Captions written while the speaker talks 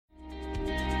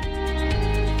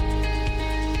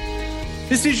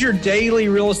This is your daily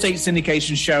real estate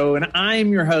syndication show, and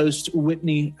I'm your host,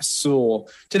 Whitney Sewell.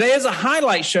 Today is a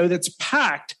highlight show that's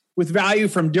packed with value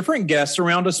from different guests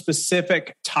around a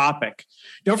specific topic.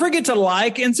 Don't forget to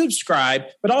like and subscribe,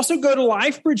 but also go to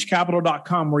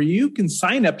lifebridgecapital.com where you can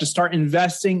sign up to start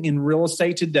investing in real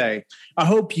estate today. I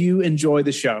hope you enjoy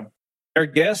the show. Our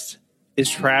guest is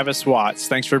Travis Watts.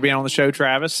 Thanks for being on the show,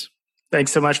 Travis.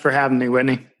 Thanks so much for having me,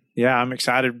 Whitney. Yeah, I'm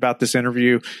excited about this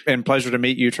interview and pleasure to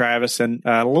meet you, Travis. And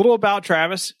a little about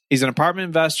Travis. He's an apartment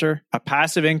investor, a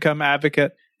passive income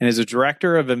advocate, and is a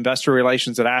director of investor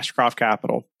relations at Ashcroft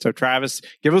Capital. So Travis,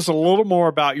 give us a little more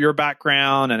about your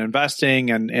background and investing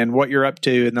and what you're up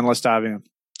to, and then let's dive in.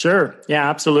 Sure. Yeah,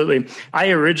 absolutely.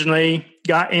 I originally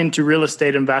got into real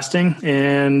estate investing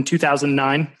in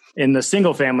 2009 in the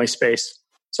single family space.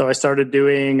 So I started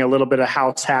doing a little bit of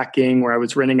house hacking where I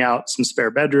was renting out some spare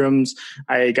bedrooms.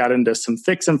 I got into some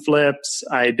fix and flips.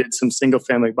 I did some single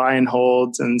family buy and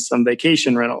holds and some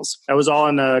vacation rentals. I was all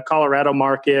in the Colorado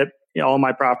market. All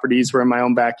my properties were in my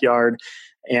own backyard.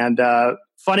 And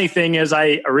funny thing is,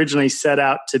 I originally set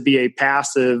out to be a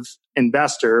passive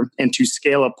investor and to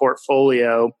scale a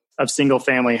portfolio of single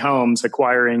family homes,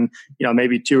 acquiring,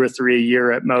 maybe 2 or 3 a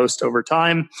year at most over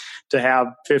time, to have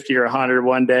 50 or 100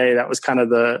 one day. That was kind of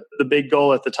the big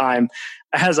goal at the time.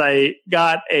 As I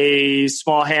got a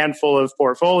small handful of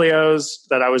portfolios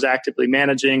that I was actively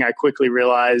managing, I quickly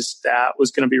realized that was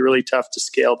going to be really tough to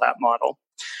scale that model.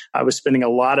 I was spending a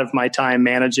lot of my time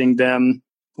managing them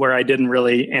where I didn't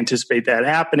really anticipate that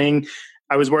happening.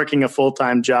 I was working a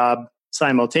full-time job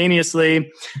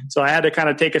simultaneously. So I had to kind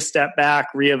of take a step back,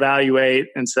 reevaluate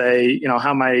and say, how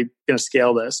am I going to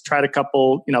scale this? Tried a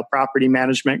couple, property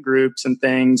management groups and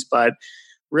things, but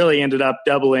really ended up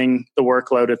doubling the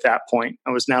workload at that point.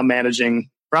 I was now managing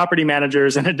property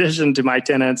managers in addition to my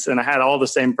tenants, and I had all the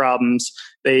same problems.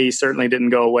 They certainly didn't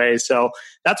go away. So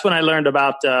that's when I learned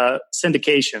about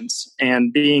syndications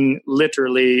and being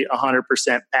literally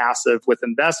 100% passive with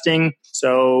investing.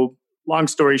 So long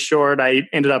story short, I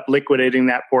ended up liquidating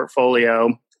that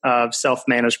portfolio of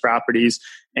self-managed properties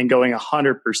and going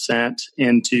 100%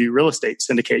 into real estate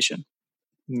syndication.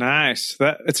 Nice.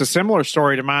 It's a similar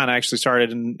story to mine. I actually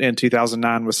started in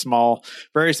 2009 with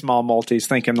very small multis,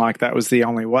 thinking like that was the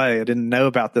only way. I didn't know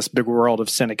about this big world of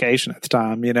syndication at the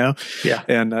time, Yeah.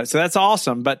 And so that's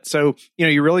awesome. But so,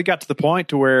 you really got to the point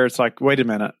to where it's like, wait a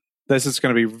minute. This is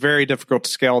going to be very difficult to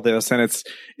scale this. And it's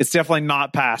definitely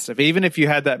not passive. Even if you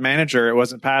had that manager, it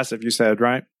wasn't passive, you said,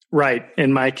 right? Right.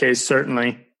 In my case,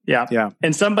 certainly. Yeah. Yeah.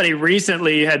 And somebody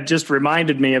recently had just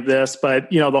reminded me of this, but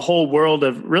the whole world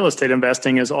of real estate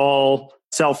investing is all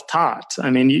self-taught. I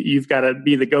mean, you've got to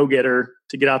be the go-getter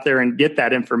to get out there and get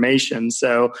that information.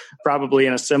 So probably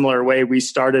in a similar way, we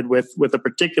started with a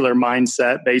particular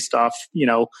mindset based off,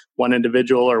 one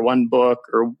individual or one book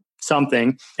or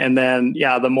something. And then,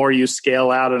 the more you scale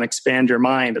out and expand your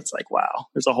mind, it's like, wow,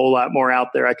 there's a whole lot more out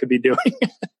there I could be doing.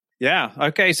 Yeah.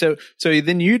 Okay. So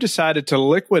then you decided to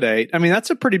liquidate. I mean, that's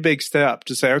a pretty big step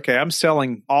to say, okay, I'm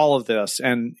selling all of this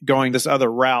and going this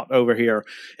other route over here.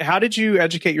 How did you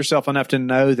educate yourself enough to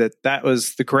know that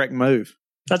was the correct move?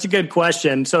 That's a good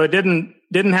question. So it didn't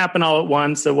happen all at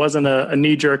once. It wasn't a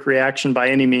knee-jerk reaction by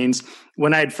any means.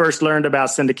 When I had first learned about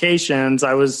syndications,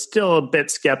 I was still a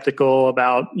bit skeptical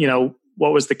about,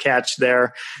 what was the catch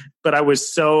there. But I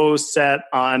was so set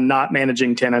on not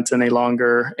managing tenants any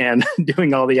longer and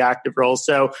doing all the active roles.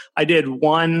 So I did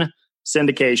one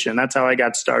syndication. That's how I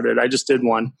got started. I just did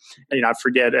one. I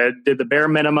did the bare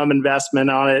minimum investment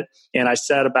on it. And I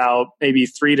set about maybe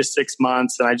 3 to 6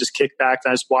 months, and I just kicked back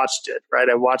and I just watched it, right?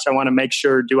 I want to make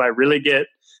sure, do I really get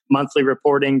monthly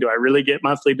reporting? Do I really get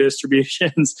monthly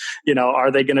distributions?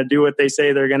 Are they going to do what they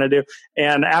say they're going to do?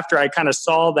 And after I kind of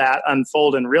saw that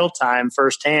unfold in real time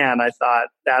firsthand, I thought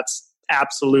that's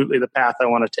absolutely the path I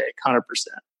want to take, 100%.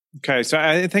 Okay, so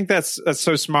I think that's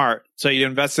so smart. So you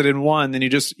invested in one, then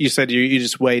you said you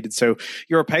just waited. So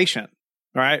you're a patient,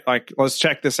 right? Like, let's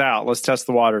check this out. Let's test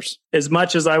the waters. As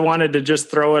much as I wanted to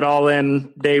just throw it all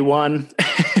in day one,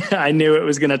 I knew it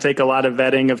was going to take a lot of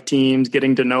vetting of teams,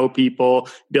 getting to know people,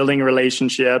 building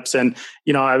relationships. And,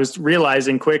 I was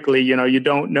realizing quickly, you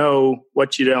don't know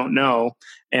what you don't know.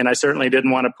 And I certainly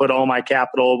didn't want to put all my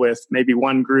capital with maybe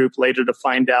one group later to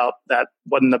find out that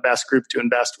wasn't the best group to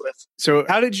invest with. So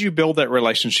how did you build that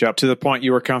relationship to the point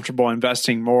you were comfortable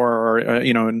investing more or,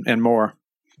 and more?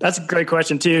 That's a great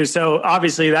question too. So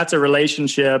obviously that's a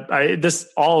relationship. This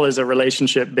all is a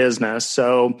relationship business.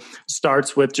 So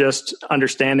starts with just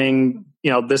understanding,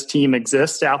 this team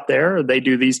exists out there. They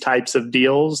do these types of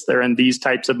deals. They're in these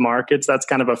types of markets. That's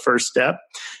kind of a first step.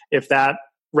 If that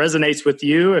resonates with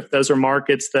you, if those are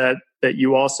markets that that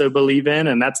you also believe in,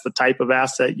 and that's the type of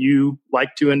asset you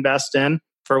like to invest in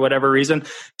for whatever reason,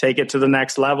 take it to the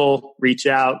next level, reach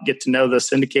out, get to know the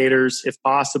syndicators if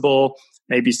possible,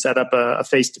 maybe set up a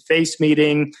face-to-face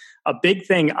meeting. A big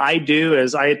thing I do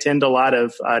is I attend a lot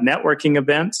of networking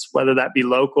events, whether that be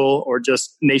local or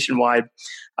just nationwide,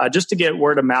 just to get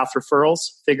word of mouth referrals,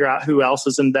 figure out who else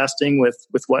is investing with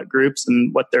what groups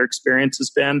and what their experience has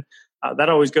been. That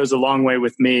always goes a long way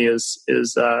with me is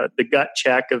the gut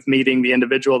check of meeting the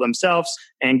individual themselves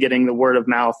and getting the word of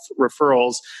mouth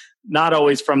referrals, not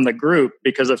always from the group,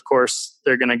 because of course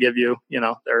they're going to give you,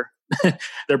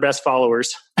 their best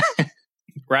followers.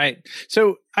 Right.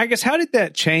 So I guess how did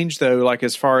that change though? Like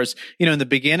as far as, in the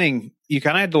beginning, you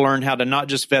kind of had to learn how to not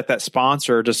just vet that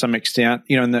sponsor to some extent,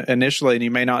 initially, and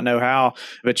you may not know how,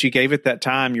 but you gave it that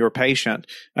time, you were patient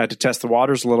to test the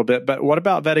waters a little bit. But what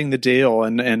about vetting the deal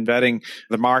and vetting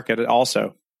the market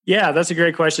also? Yeah, that's a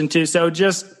great question too. So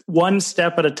just one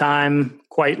step at a time,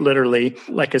 quite literally.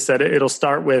 Like I said, it'll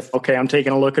start with, okay, I'm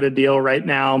taking a look at a deal right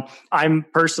now. I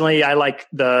like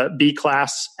the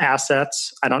B-class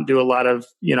assets. I don't do a lot of,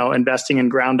 investing in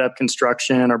ground up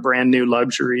construction or brand new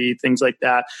luxury, things like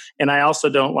that. And I also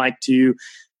don't like to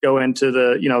go into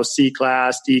the,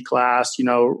 C-class, D-class,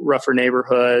 rougher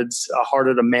neighborhoods,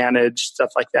 harder to manage,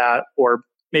 stuff like that, or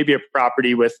maybe a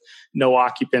property with no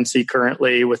occupancy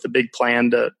currently with a big plan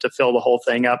to fill the whole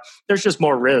thing up. There's just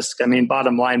more risk. I mean,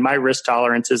 bottom line, my risk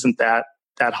tolerance isn't that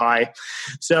high.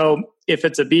 So if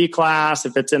it's a B class,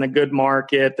 if it's in a good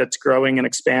market that's growing and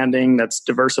expanding, that's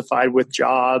diversified with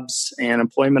jobs and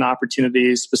employment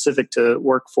opportunities specific to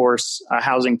workforce,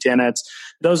 housing tenants,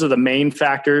 those are the main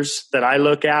factors that I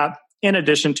look at. In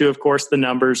addition to, of course, the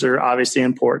numbers are obviously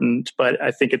important, but I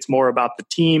think it's more about the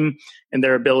team and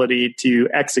their ability to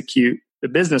execute the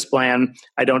business plan.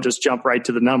 I don't just jump right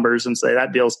to the numbers and say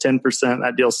that deal's 10%,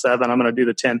 that deal's 7%, I'm going to do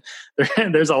the 10.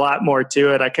 There's a lot more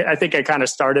to it. I think I kind of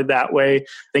started that way,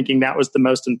 thinking that was the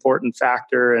most important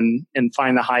factor and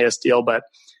find the highest deal. But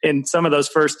in some of those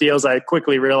first deals, I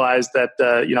quickly realized that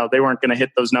they weren't going to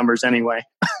hit those numbers anyway.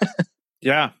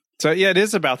 Yeah. So it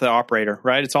is about the operator,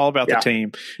 right? It's all about the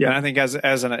team. Yeah. And I think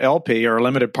as an LP or a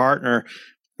limited partner,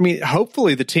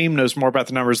 hopefully the team knows more about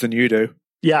the numbers than you do.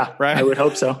 Yeah, right. I would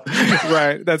hope so.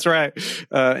 Right. That's right.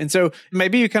 And so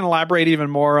maybe you can elaborate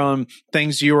even more on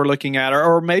things you were looking at,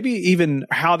 or maybe even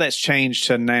how that's changed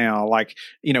to now, like,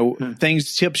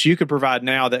 tips you could provide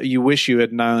now that you wish you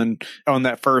had known on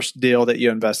that first deal that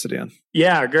you invested in.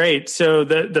 Yeah, great. So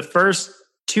the first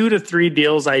 2 to 3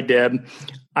 deals I did,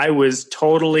 I was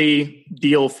totally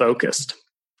deal focused.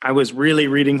 I was really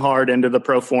reading hard into the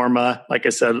pro forma. Like I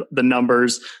said, the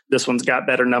numbers, this one's got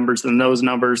better numbers than those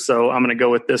numbers, so I'm going to go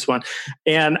with this one.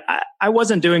 And I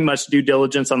wasn't doing much due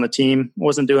diligence on the team.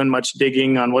 Wasn't doing much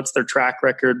digging on what's their track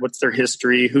record, what's their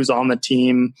history, who's on the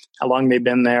team, how long they've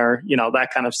been there, that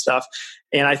kind of stuff.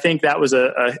 And I think that was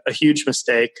a huge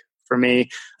mistake for me.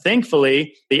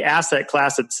 Thankfully, the asset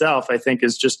class itself, I think,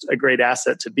 is just a great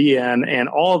asset to be in. And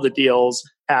all the deals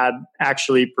had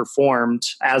actually performed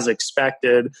as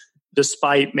expected,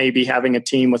 despite maybe having a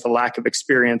team with a lack of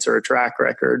experience or a track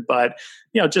record. But,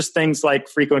 just things like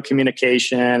frequent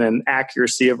communication and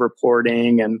accuracy of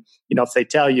reporting. And, if they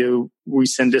tell you we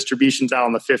send distributions out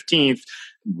on the 15th,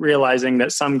 realizing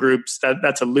that some groups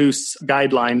that's a loose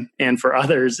guideline, and for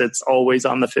others it's always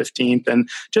on the 15th, and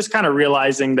just kind of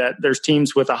realizing that there's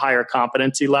teams with a higher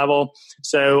competency level.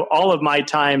 So all of my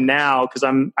time now, because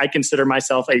I consider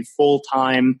myself a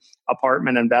full-time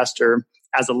apartment investor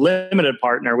as a limited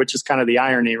partner, which is kind of the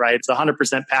irony, right? It's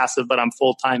 100% passive, but I'm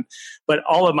full-time. But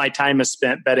all of my time is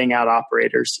spent vetting out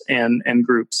operators and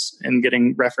groups and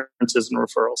getting references and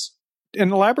referrals.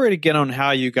 And elaborate again on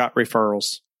how you got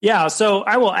referrals. Yeah, so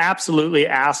I will absolutely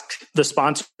ask the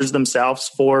sponsors themselves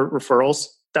for referrals.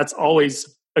 That's always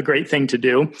a great thing to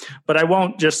do, but I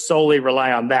won't just solely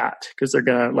rely on that, because they're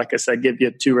going to, like I said, give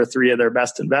you 2 or 3 of their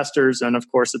best investors. And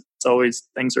of course, it's always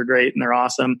things are great and they're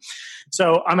awesome.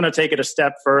 So I'm going to take it a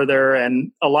step further.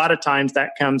 And a lot of times that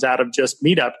comes out of just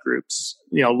meetup groups,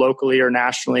 locally or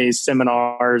nationally,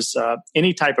 seminars,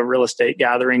 any type of real estate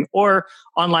gathering, or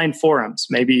online forums.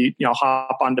 Maybe,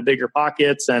 hop onto Bigger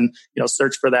Pockets and,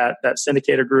 search for that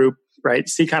syndicator group, right?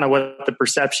 See kind of what the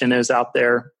perception is out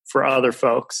there for other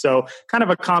folks. So kind of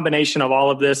a combination of all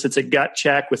of this. It's a gut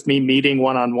check with me meeting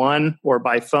one-on-one or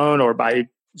by phone or by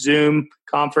Zoom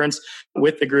conference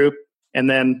with the group, and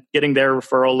then getting their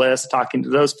referral list, talking to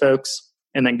those folks,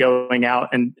 and then going out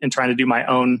and trying to do my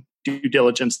own due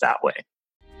diligence that way.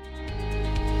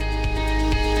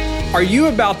 Are you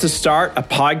about to start a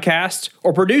podcast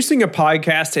or producing a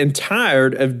podcast and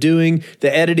tired of doing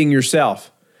the editing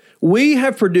yourself? We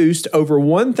have produced over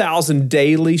 1,000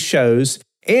 daily shows,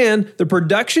 and the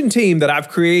production team that I've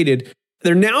created,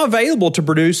 they're now available to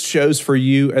produce shows for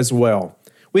you as well.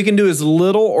 We can do as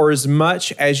little or as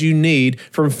much as you need,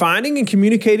 from finding and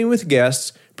communicating with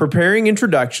guests, preparing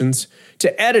introductions,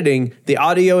 to editing the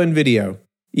audio and video.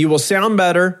 You will sound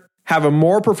better, have a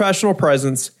more professional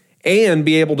presence, and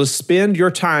be able to spend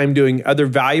your time doing other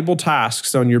valuable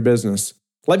tasks on your business.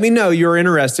 Let me know you're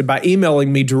interested by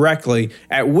emailing me directly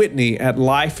at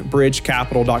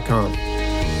whitney@lifebridgecapital.com.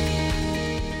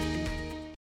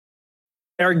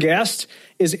 Our guest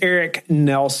is Eric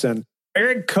Nelson.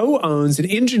 Eric co-owns an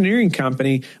engineering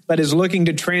company, but is looking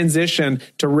to transition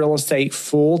to real estate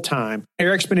full-time.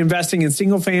 Eric's been investing in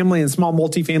single-family and small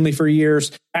multifamily for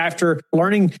years. After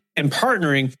learning and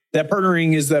partnering, that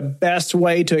partnering is the best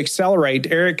way to accelerate,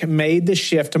 Eric made the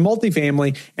shift to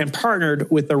multifamily and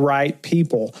partnered with the right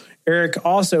people. Eric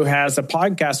also has a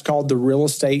podcast called The Real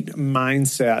Estate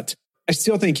Mindset. I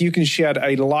still think you can shed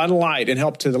a lot of light and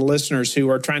help to the listeners who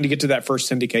are trying to get to that first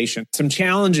syndication. Some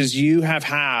challenges you have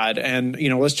had, and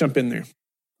let's jump in there.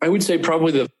 I would say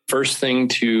probably the first thing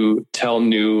to tell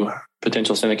new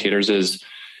potential syndicators is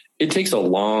it takes a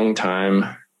long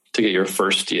time to get your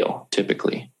first deal,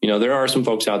 typically. There are some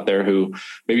folks out there who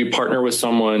maybe partner with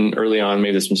someone early on,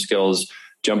 maybe there's some skills,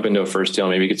 jump into a first deal,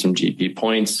 maybe get some GP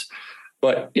points.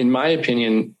 But in my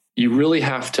opinion, you really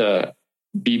have to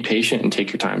be patient and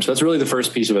take your time. So that's really the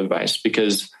first piece of advice,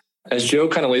 because as Joe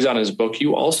kind of lays out in his book,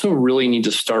 you also really need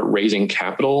to start raising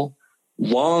capital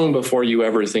long before you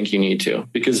ever think you need to,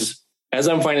 because as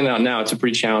I'm finding out now, it's a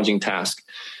pretty challenging task.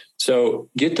 So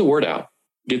get the word out,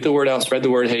 spread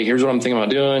the word. Hey, here's what I'm thinking about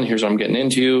doing. Here's what I'm getting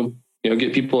into,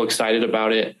 get people excited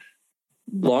about it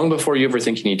long before you ever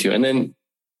think you need to. And then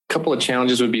a couple of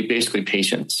challenges would be basically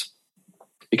patience,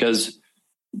 because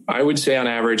I would say on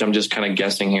average, I'm just kind of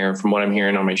guessing here from what I'm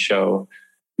hearing on my show,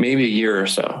 maybe a year or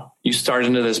so. You start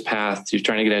into this path, you're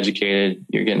trying to get educated,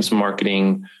 you're getting some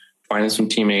marketing, finding some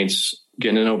teammates,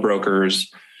 getting to know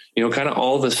brokers, kind of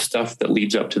all the stuff that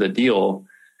leads up to the deal.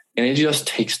 And it just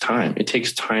takes time. It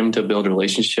takes time to build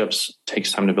relationships, it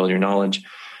takes time to build your knowledge.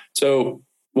 So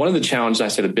one of the challenges, I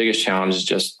say the biggest challenge, is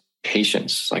just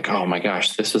patience. Like, oh my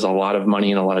gosh, this is a lot of money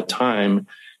and a lot of time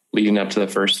leading up to the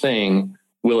first thing.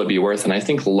 Will it be worth it? And I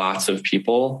think lots of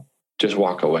people just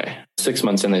walk away. 6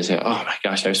 months in, they say, oh my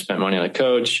gosh, I've spent money on a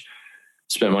coach,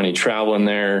 spent money traveling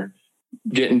there,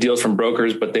 getting deals from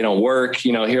brokers, but they don't work,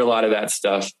 hear a lot of that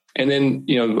stuff. And then,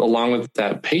 along with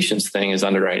that patience thing is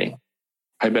underwriting.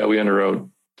 I bet we underwrote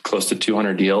close to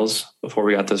 200 deals before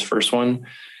we got this first one.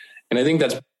 And I think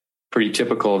that's pretty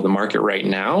typical of the market right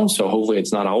now. So hopefully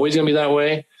it's not always going to be that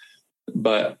way,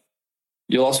 but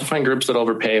you'll also find groups that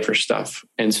overpay for stuff.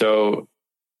 And so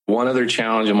one other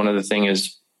challenge and one other thing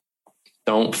is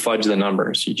don't fudge the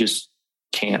numbers. You just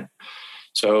can't.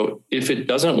 So if it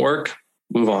doesn't work,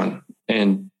 move on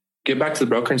and get back to the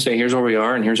broker and say, here's where we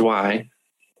are and here's why.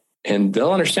 And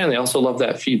they'll understand. They also love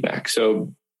that feedback.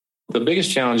 So the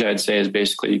biggest challenge I'd say is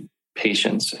basically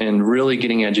patience and really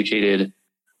getting educated,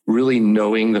 really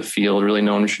knowing the field, really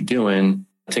knowing what you're doing.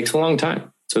 It takes a long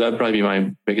time. So that'd probably be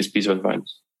my biggest piece of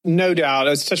advice. No doubt.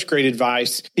 It's such great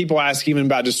advice. People ask even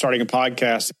about just starting a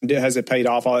podcast. Has it paid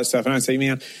off? All that stuff. And I say,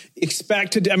 man,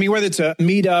 expect to, whether it's a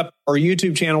meetup or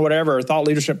YouTube channel, whatever, or thought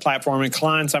leadership platform, and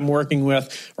clients I'm working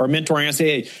with or mentoring, I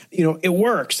say, hey, it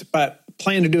works, but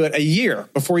plan to do it a year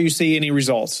before you see any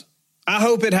results. I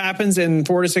hope it happens in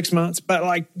 4 to 6 months,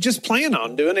 but just plan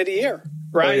on doing it a year,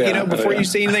 right? Before you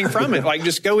see anything from it,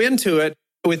 just go into it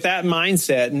with that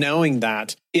mindset, knowing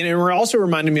that. And it also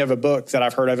reminded me of a book that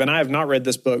I've heard of, and I have not read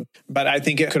this book, but I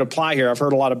think it could apply here. I've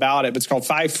heard a lot about it, but it's called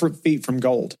 5 Feet from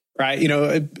Gold, right?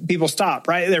 People stop,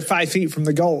 right? They're 5 feet from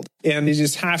the gold, and you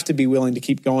just have to be willing to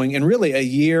keep going. And really a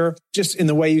year, just in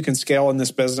the way you can scale in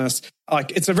this business,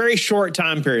 it's a very short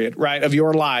time period, right, of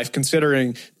your life,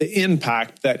 considering the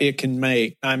impact that it can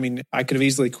make. I could have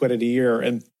easily quit it a year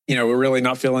and we're really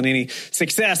not feeling any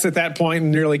success at that point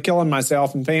and nearly killing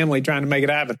myself and family trying to make it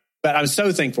happen. But I'm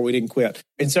so thankful we didn't quit.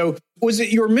 And so was it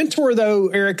your mentor, though,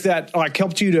 Eric, that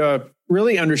helped you to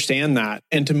really understand that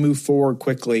and to move forward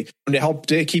quickly and to help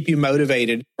to keep you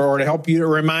motivated or to help you to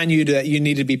remind you that you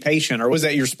need to be patient? Or was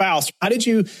that your spouse? How did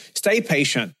you stay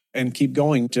patient and keep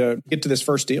going to get to this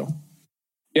first deal?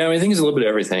 Yeah, I think it's a little bit of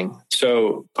everything.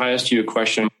 So I asked you a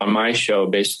question on my show,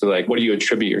 basically what do you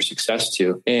attribute your success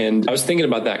to? And I was thinking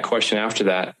about that question after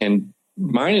that. And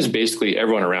mine is basically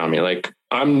everyone around me.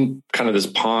 I'm kind of this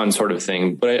pawn sort of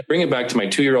thing, but I bring it back to my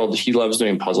 2-year-old. He loves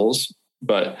doing puzzles,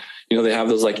 but they have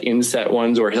those inset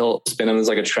ones where he'll spin them as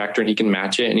a tractor and he can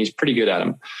match it and he's pretty good at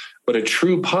them. But a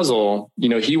true puzzle,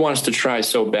 he wants to try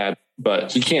so bad.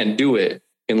 but he can't do it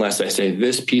unless I say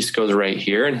this piece goes right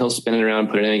here, and he'll spin it around,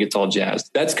 put it in, and gets all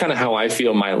jazzed. That's kind of how I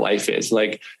feel my life is.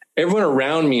 Like everyone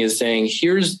around me is saying,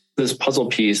 here's this puzzle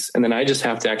piece. And then I just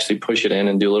have to actually push it in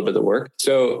and do a little bit of the work.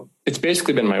 So it's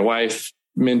basically been my wife,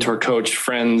 mentor, coach,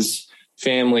 friends,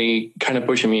 family kind of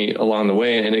pushing me along the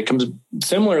way. And it comes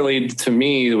similarly to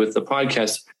me with the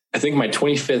podcast. I think my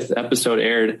 25th episode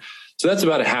aired. So that's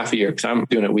about a half a year because I'm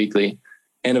doing it weekly.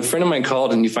 And a friend of mine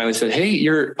called and he finally said, hey,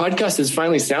 your podcast is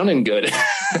finally sounding good.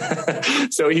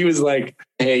 So he was like,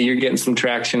 hey, you're getting some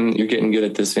traction. You're getting good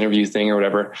at this interview thing or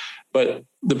whatever. But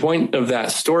the point of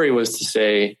that story was to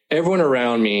say, everyone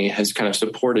around me has kind of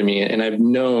supported me, and I've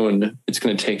known it's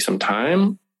going to take some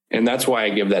time. And that's why I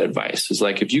give that advice. Is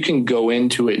like, if you can go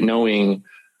into it knowing,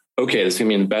 okay, this is going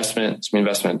to be an investment. It's going to be an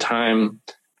investment in time.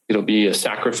 It'll be a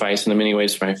sacrifice in many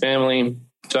ways for my family.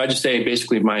 So I just say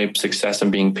basically my success in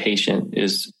being patient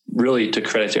is really to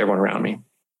credit to everyone around me.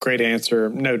 Great answer.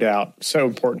 No doubt. So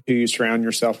important who you surround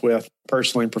yourself with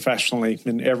personally and professionally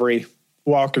in every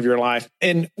walk of your life.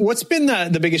 And what's been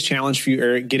the biggest challenge for you,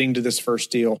 Eric, getting to this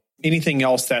first deal? Anything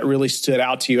else that really stood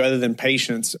out to you other than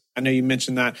patience? I know you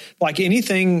mentioned that. Like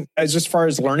anything as far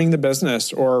as learning the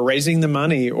business or raising the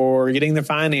money or getting the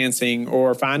financing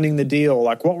or finding the deal,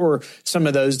 like what were some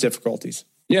of those difficulties?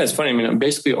 Yeah, it's funny. I mean,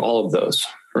 basically all of those,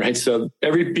 right? So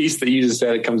every piece that you just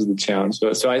said, it comes with a challenge.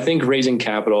 So I think raising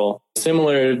capital,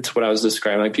 similar to what I was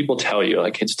describing, like people tell you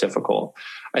like it's difficult.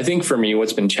 I think for me,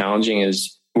 what's been challenging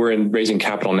is we're in raising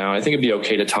capital now. I think it'd be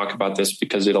okay to talk about this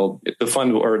because the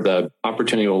fund or the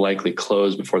opportunity will likely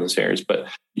close before this airs. But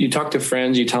you talk to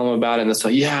friends, you tell them about it, and it's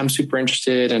like, yeah, I'm super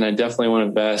interested and I definitely want to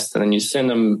invest. And then you send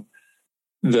them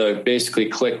the basically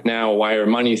click now, wire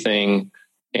money thing,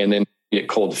 and then get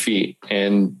cold feet.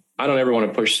 And I don't ever want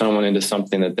to push someone into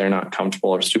something that they're not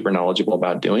comfortable or super knowledgeable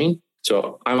about doing.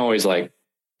 So I'm always like,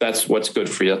 that's what's good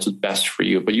for you. That's what's best for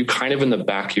you. But you kind of in the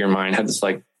back of your mind had this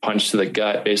like punch to the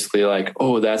gut, basically like,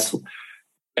 oh, that's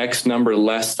X number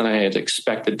less than I had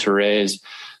expected to raise.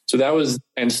 So that was,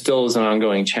 and still is an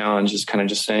ongoing challenge, is kind of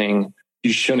just saying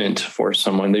you shouldn't force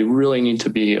someone. They really need to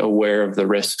be aware of the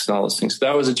risks and all those things. So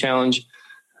that was a challenge.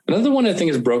 Another one I think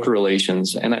is broker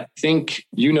relations. And I think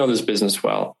you know this business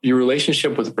well. Your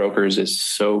relationship with brokers is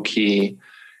so key,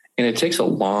 and it takes a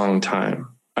long time.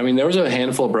 I mean, there was a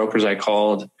handful of brokers I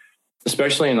called,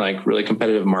 especially in like really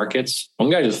competitive markets. One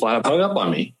guy just flat out hung up on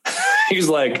me. He's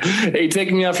like, hey,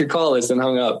 take me off your call list, and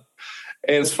hung up.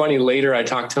 And it's funny, later I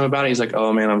talked to him about it. He's like,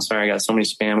 oh man, I'm sorry. I got so many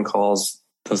spam calls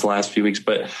those last few weeks.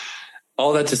 But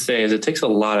all that to say is it takes a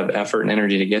lot of effort and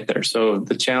energy to get there. So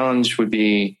the challenge would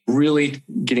be really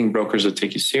getting brokers to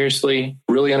take you seriously,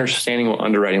 really understanding what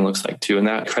underwriting looks like too. And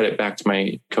that credit back to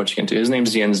my coaching into his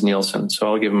name's Jens Nielsen. So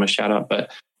I'll give him a shout out,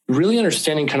 but really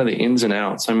understanding kind of the ins and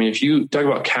outs. I mean, if you talk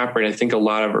about cap rate, I think a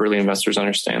lot of early investors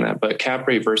understand that, but cap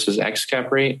rate versus X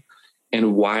cap rate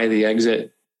and why the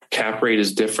exit cap rate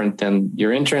is different than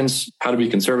your entrance, how to be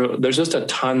conservative. There's just a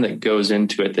ton that goes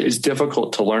into it that is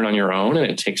difficult to learn on your own, and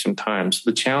it takes some time. So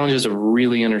the challenges of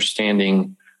really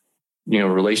understanding,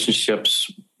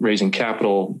 relationships, raising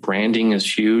capital, branding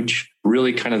is huge.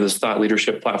 Really kind of this thought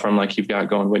leadership platform like you've got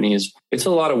going, Whitney, it's a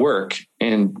lot of work,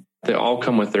 and they all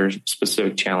come with their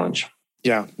specific challenge.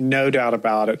 Yeah, no doubt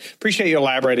about it. Appreciate you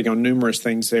elaborating on numerous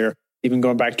things there. Even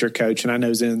going back to your coach, and I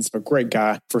know Zen's a great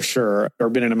guy for sure, or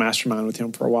been in a mastermind with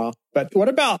him for a while. But what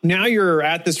about now you're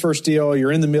at this first deal,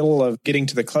 you're in the middle of getting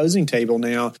to the closing table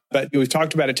now, but we've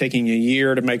talked about it taking a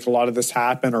year to make a lot of this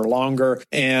happen or longer.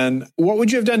 And what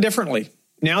would you have done differently?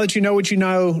 Now that you know what you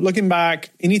know, looking back,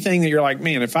 anything that you're like,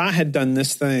 man, if I had done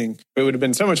this thing, it would have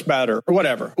been so much better or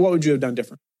whatever. What would you have done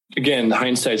different? Again,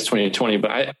 hindsight's 20/20,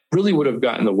 but I really would have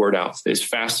gotten the word out as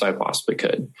fast as I possibly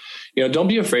could. Don't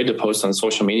be afraid to post on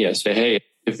social media. Say, hey,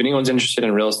 if anyone's interested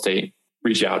in real estate,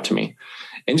 reach out to me.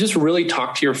 And just really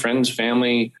talk to your friends,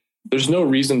 family. There's no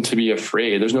reason to be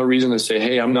afraid. There's no reason to say,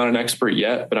 hey, I'm not an expert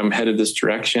yet, but I'm headed this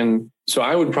direction. So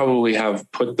I would probably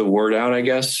have put the word out, I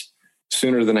guess,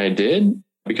 sooner than I did,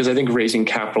 because I think raising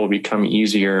capital will become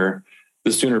easier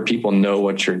the sooner people know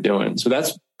what you're doing. So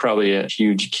that's probably a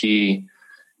huge key,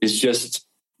 is just,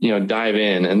 dive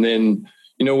in. And then,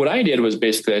 what I did was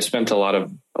basically I spent a lot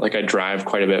of, I drive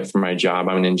quite a bit for my job.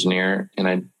 I'm an engineer and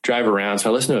I drive around.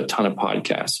 So I listen to a ton of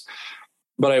podcasts,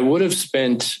 but I would have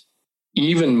spent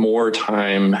even more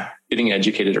time getting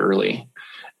educated early.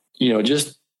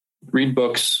 Just read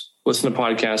books, listen to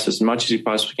podcasts as much as you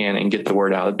possibly can and get the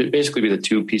word out. It'd basically be the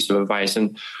two pieces of advice.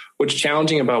 And what's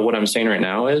challenging about what I'm saying right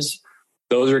now is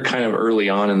those are kind of early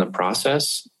on in the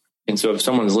process. And so if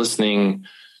someone's listening,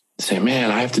 say, man,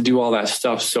 I have to do all that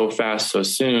stuff so fast, so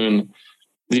soon.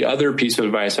 The other piece of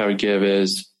advice I would give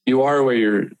is you are where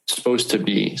you're supposed to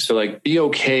be. So like, be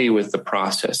okay with the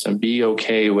process and be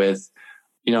okay with,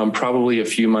 I'm probably a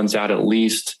few months out at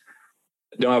least,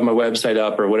 don't have my website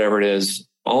up or whatever it is,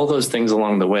 all those things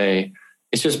along the way.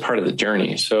 It's just part of the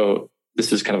journey. So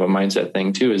this is kind of a mindset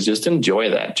thing too, is just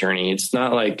enjoy that journey. It's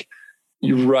not like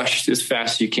you rush as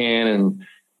fast as you can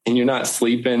and you're not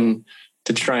sleeping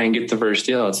to try and get the first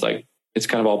deal. It's like, it's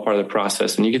kind of all part of the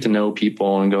process, and you get to know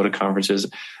people and go to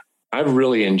conferences. I've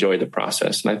really enjoyed the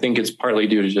process. And I think it's partly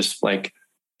due to just like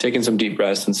taking some deep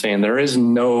breaths and saying there is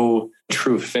no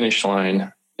true finish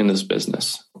line in this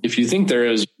business. If you think there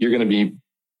is, you're going to be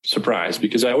surprised,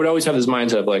 because I would always have this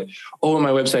mindset of like, oh,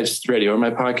 my website's ready or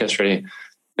my podcast's ready.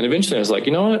 And eventually I was like,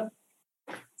 you know what?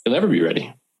 You'll never be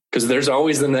ready, because there's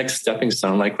always the next stepping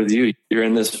stone. Like with you, you're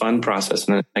in this fun process,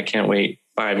 and I can't wait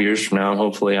 5 years from now.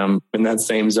 Hopefully I'm in that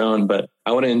same zone, but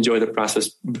I want to enjoy the process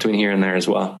between here and there as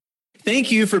well.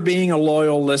 Thank you for being a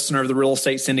loyal listener of the Real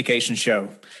Estate Syndication Show.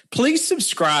 Please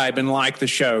subscribe and like the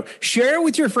show. Share it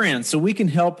with your friends so we can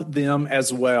help them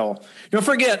as well. Don't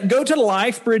forget, go to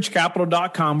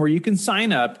lifebridgecapital.com where you can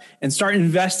sign up and start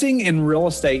investing in real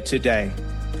estate today.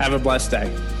 Have a blessed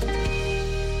day.